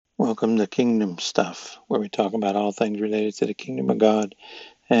Welcome to Kingdom Stuff, where we talk about all things related to the kingdom of God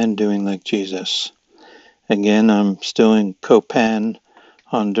and doing like Jesus. Again, I'm still in Copan,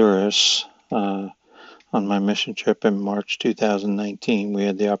 Honduras. On my mission trip in March 2019, we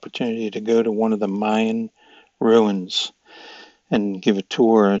had the opportunity to go to one of the Mayan ruins and give a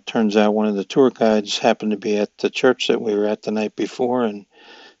tour. It turns out one of the tour guides happened to be at the church that we were at the night before and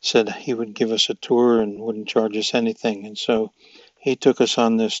said he would give us a tour and wouldn't charge us anything. And so he took us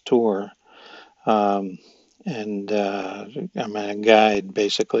on this tour. Um, and I'm a guide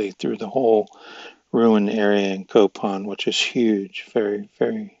basically through the whole ruin area in Copan, which is huge, very,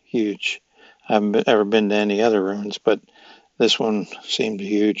 very huge. I haven't ever been to any other ruins, but this one seemed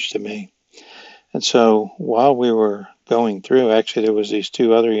huge to me. And so while we were going through, actually there was these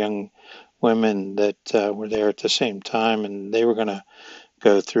two other young women that were there at the same time, and they were going to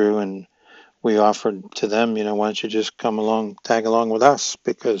go through, and we offered to them, why don't you just come along, tag along with us,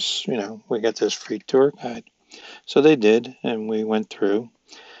 because we got this free tour guide. So they did, and we went through.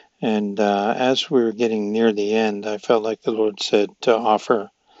 And as we were getting near the end, I felt like the Lord said to offer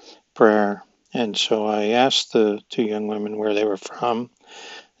prayer. And so I asked the two young women where they were from.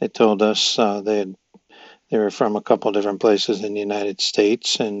 They told us they were from a couple different places in the United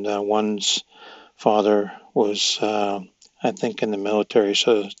States, and one's father was, I think, in the military,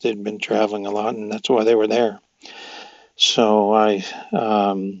 so they'd been traveling a lot, and that's why they were there. So I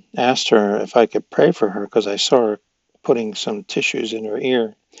asked her if I could pray for her because I saw her putting some tissues in her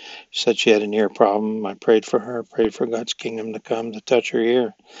ear. She said she had an ear problem. I prayed for her, prayed for God's kingdom to come to touch her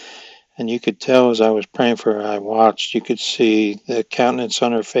ear. And you could tell as I was praying for her, I watched, you could see the countenance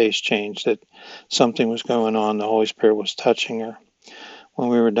on her face change, that something was going on. The Holy Spirit was touching her. When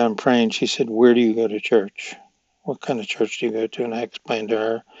we were done praying, she said, "Where do you go to church? What kind of church do you go to?" And I explained to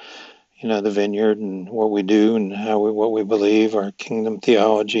her, the vineyard and what we do and what we believe, our kingdom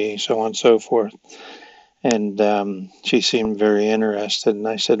theology, so on and so forth. And she seemed very interested. And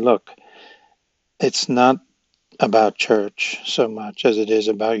I said, "Look, it's not about church so much as it is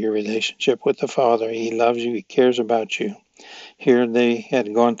about your relationship with the Father. He loves you. He cares about you." Here they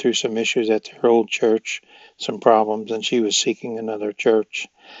had gone through some issues at their old church, some problems, and she was seeking another church.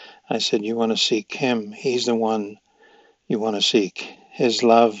 I said, "You want to seek Him. He's the one you want to seek. His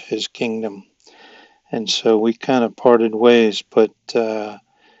love, His kingdom." And so we kind of parted ways, but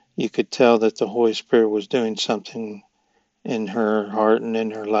you could tell that the Holy Spirit was doing something in her heart and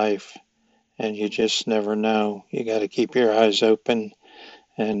in her life. And you just never know. You got to keep your eyes open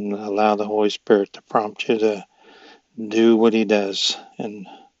and allow the Holy Spirit to prompt you to do what He does. And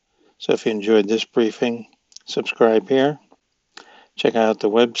so if you enjoyed this briefing, subscribe here. Check out the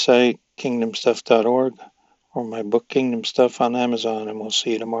website, kingdomstuff.org, or my book, Kingdom Stuff, on Amazon, and we'll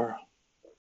see you tomorrow.